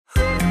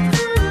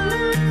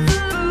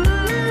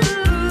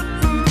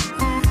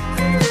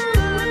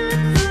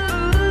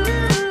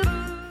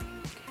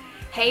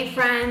Hey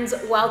friends,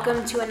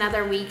 welcome to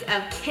another week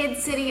of Kid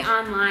City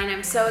Online.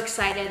 I'm so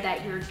excited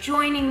that you're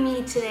joining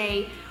me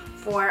today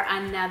for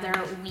another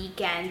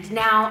weekend.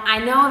 Now, I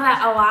know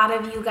that a lot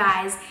of you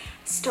guys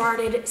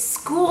started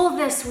school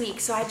this week,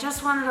 so I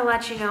just wanted to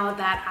let you know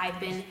that I've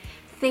been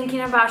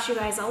thinking about you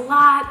guys a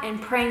lot and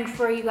praying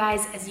for you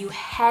guys as you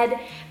head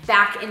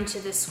back into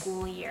the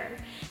school year.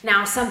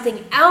 Now,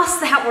 something else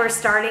that we're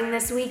starting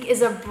this week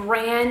is a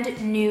brand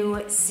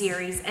new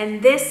series,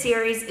 and this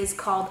series is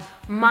called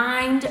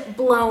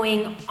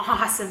Mind-Blowing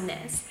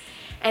Awesomeness.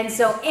 And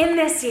so in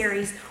this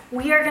series,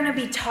 we are going to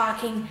be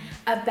talking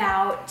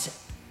about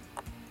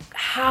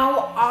how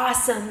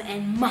awesome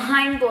and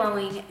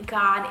mind-blowing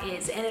God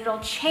is, and it'll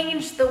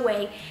change the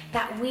way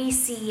that we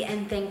see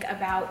and think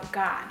about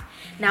God.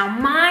 Now,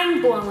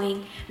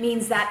 mind-blowing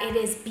means that it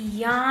is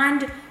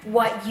beyond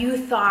what you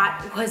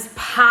thought was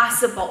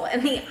possible,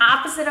 and the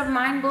opposite of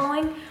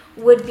mind-blowing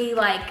would be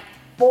like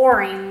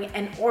boring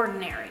and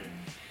ordinary.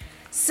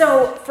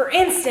 So, for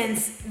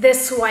instance,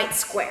 this white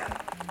square.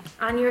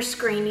 On your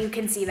screen, you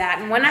can see that,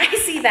 and when I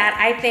see that,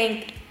 I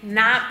think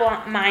not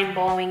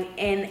mind-blowing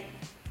in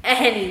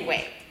any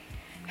way.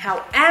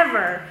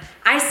 However,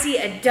 I see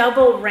a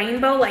double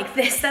rainbow like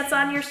this that's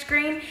on your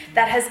screen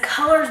that has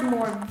colors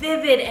more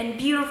vivid and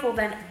beautiful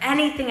than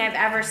anything I've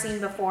ever seen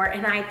before,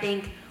 and I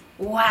think,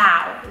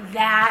 wow,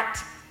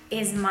 that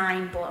is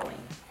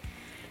mind-blowing.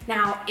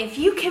 Now, if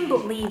you can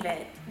believe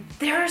it,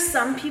 there are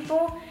some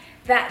people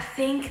that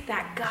think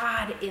that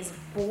God is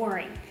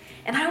boring,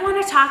 and I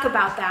want to talk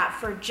about that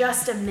for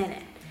just a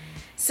minute.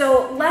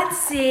 So let's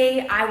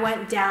say I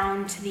went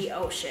down to the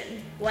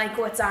ocean, like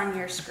what's on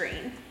your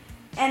screen,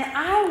 and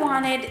I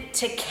wanted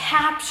to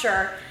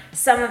capture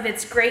some of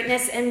its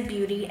greatness and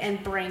beauty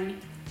and bring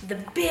the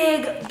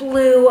big,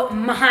 blue,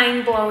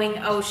 mind-blowing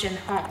ocean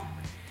home.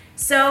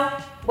 So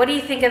what do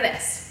you think of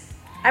this?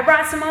 I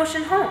brought some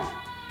ocean home.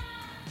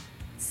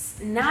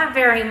 It's not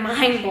very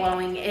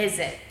mind-blowing, is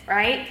it,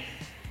 right?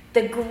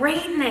 The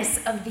greatness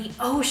of the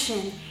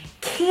ocean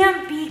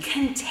can't be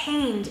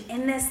contained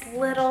in this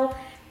little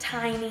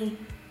tiny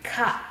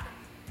cup.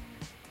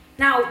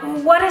 Now,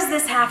 what does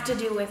this have to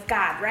do with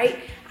God, right?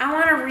 I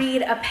want to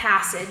read a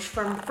passage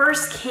from 1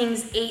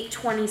 Kings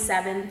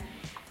 8:27.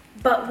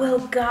 But will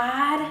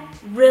God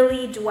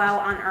really dwell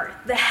on earth?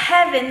 The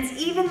heavens,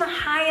 even the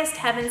highest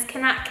heavens,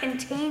 cannot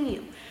contain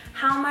you.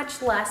 How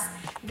much less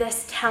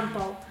this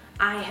temple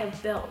I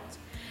have built?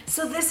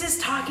 So this is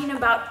talking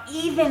about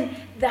even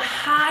the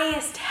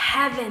highest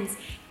heavens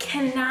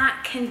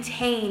cannot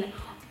contain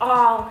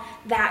all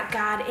that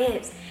God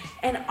is.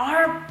 And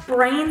our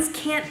brains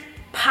can't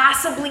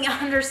possibly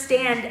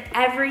understand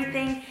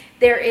everything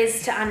there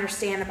is to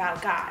understand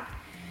about God,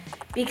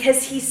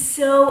 because he's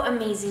so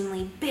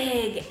amazingly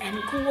big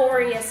and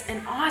glorious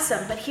and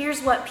awesome. But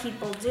here's what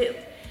people do.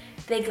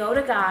 They go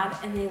to God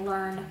and they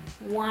learn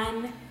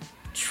one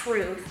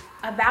truth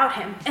about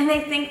him, and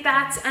they think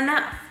that's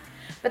enough.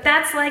 But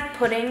that's like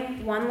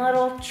putting one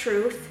little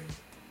truth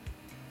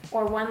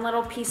or one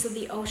little piece of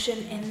the ocean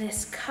in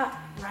this cup,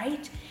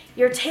 right?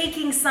 You're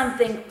taking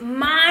something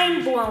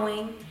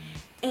mind-blowing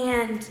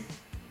and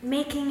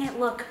making it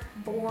look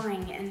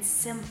boring and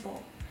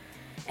simple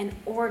and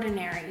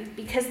ordinary,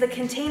 because the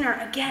container,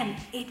 again,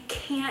 it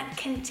can't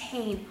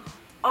contain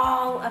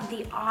all of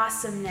the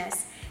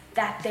awesomeness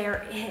that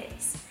there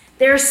is.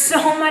 There's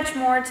so much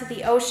more to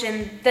the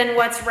ocean than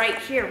what's right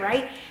here,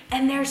 right?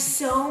 And there's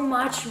so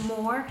much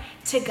more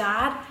to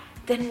God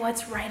than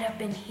what's right up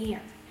in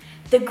here.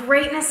 The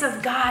greatness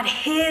of God,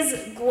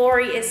 his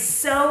glory, is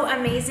so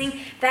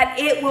amazing that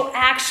it will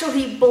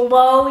actually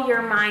blow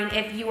your mind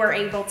if you are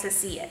able to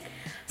see it.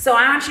 So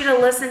I want you to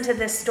listen to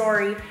this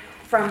story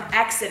from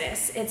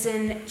Exodus. It's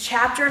in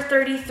chapter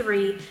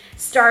 33,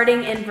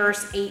 starting in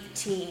verse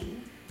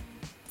 18.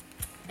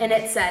 And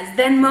it says,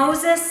 "Then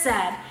Moses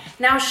said,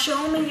 'Now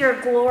show me your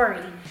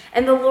glory.'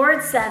 And the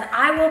Lord said,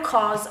 'I will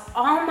cause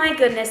all my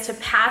goodness to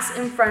pass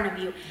in front of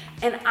you,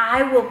 and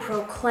I will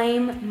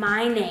proclaim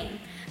my name,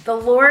 the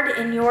Lord,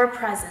 in your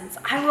presence.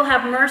 I will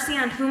have mercy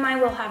on whom I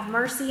will have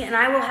mercy, and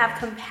I will have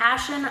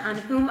compassion on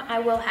whom I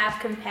will have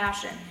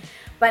compassion.'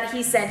 But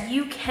he said,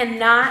 'You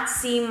cannot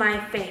see my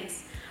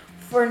face,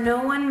 for no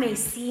one may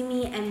see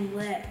me and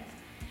live.'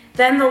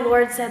 Then the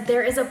Lord said,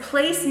 'There is a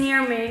place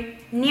near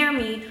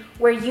me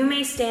where you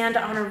may stand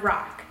on a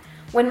rock.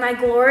 When my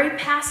glory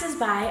passes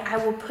by, I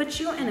will put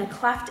you in a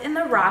cleft in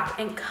the rock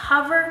and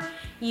cover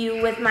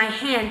you with my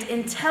hand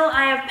until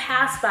I have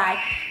passed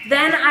by.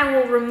 Then I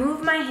will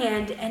remove my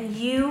hand and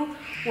you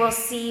will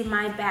see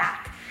my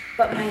back,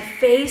 but my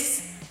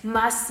face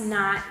must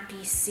not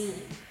be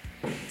seen.'"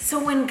 So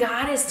when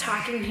God is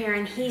talking here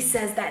and he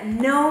says that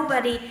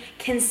nobody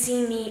can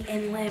see me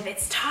and live,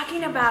 it's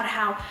talking about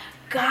how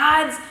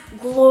God's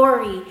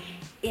glory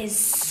is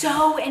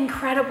so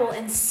incredible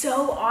and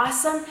so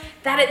awesome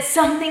that it's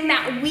something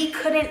that we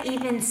couldn't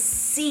even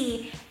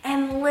see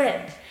and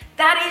live.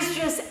 That is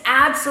just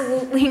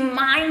absolutely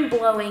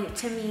mind-blowing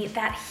to me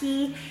that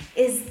he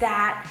is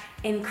that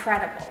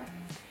incredible.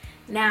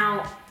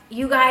 Now,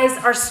 you guys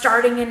are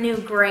starting a new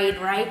grade,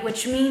 right?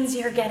 Which means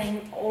you're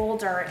getting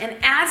older. And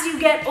as you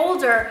get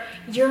older,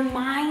 your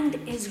mind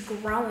is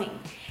growing.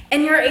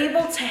 And you're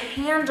able to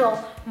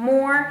handle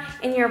more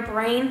in your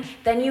brain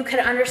than you could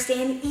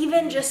understand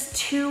even just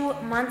 2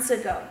 months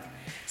ago.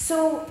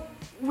 So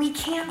we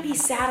can't be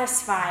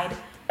satisfied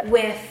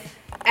with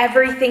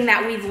everything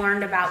that we've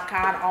learned about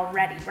God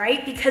already,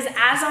 right? Because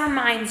as our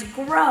minds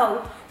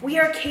grow, we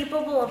are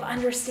capable of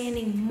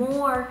understanding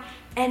more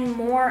and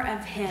more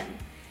of Him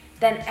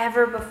than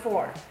ever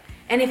before.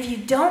 And if you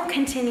don't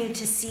continue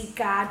to seek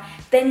God,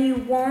 then you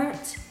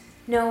won't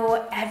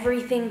know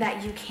everything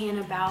that you can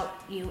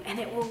about you, and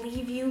it will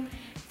leave you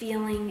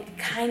feeling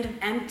kind of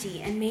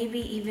empty and maybe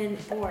even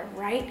bored,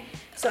 right?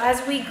 So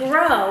as we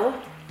grow,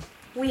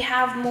 we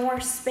have more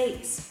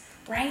space,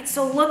 right?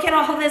 So look at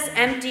all this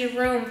empty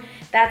room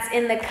that's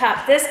in the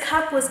cup. This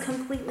cup was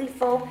completely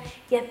full,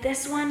 yet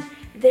this one,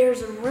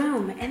 there's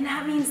room, and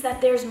that means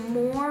that there's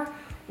more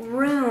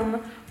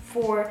room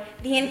for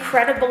the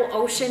incredible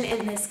ocean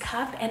in this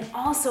cup. And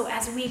also,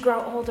 as we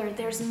grow older,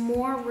 there's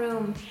more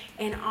room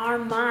in our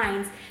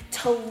minds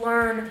to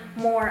learn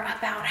more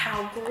about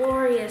how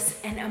glorious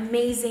and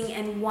amazing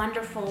and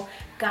wonderful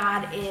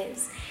God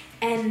is.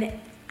 And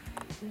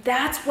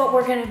that's what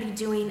we're going to be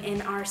doing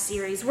in our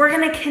series. We're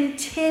going to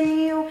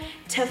continue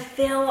to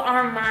fill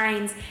our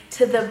minds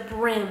to the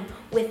brim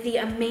with the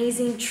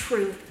amazing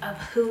truth of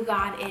who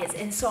God is.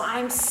 And so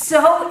I'm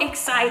so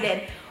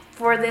excited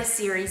for this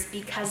series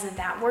because of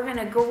that. We're going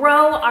to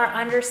grow our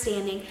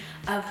understanding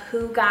of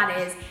who God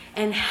is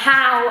and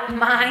how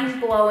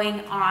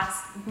mind-blowingly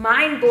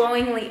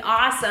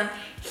awesome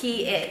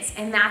He is.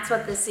 And that's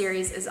what this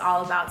series is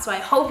all about. So I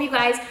hope you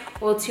guys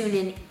will tune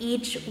in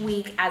each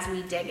week as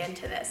we dig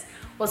into this.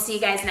 We'll see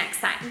you guys next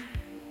time.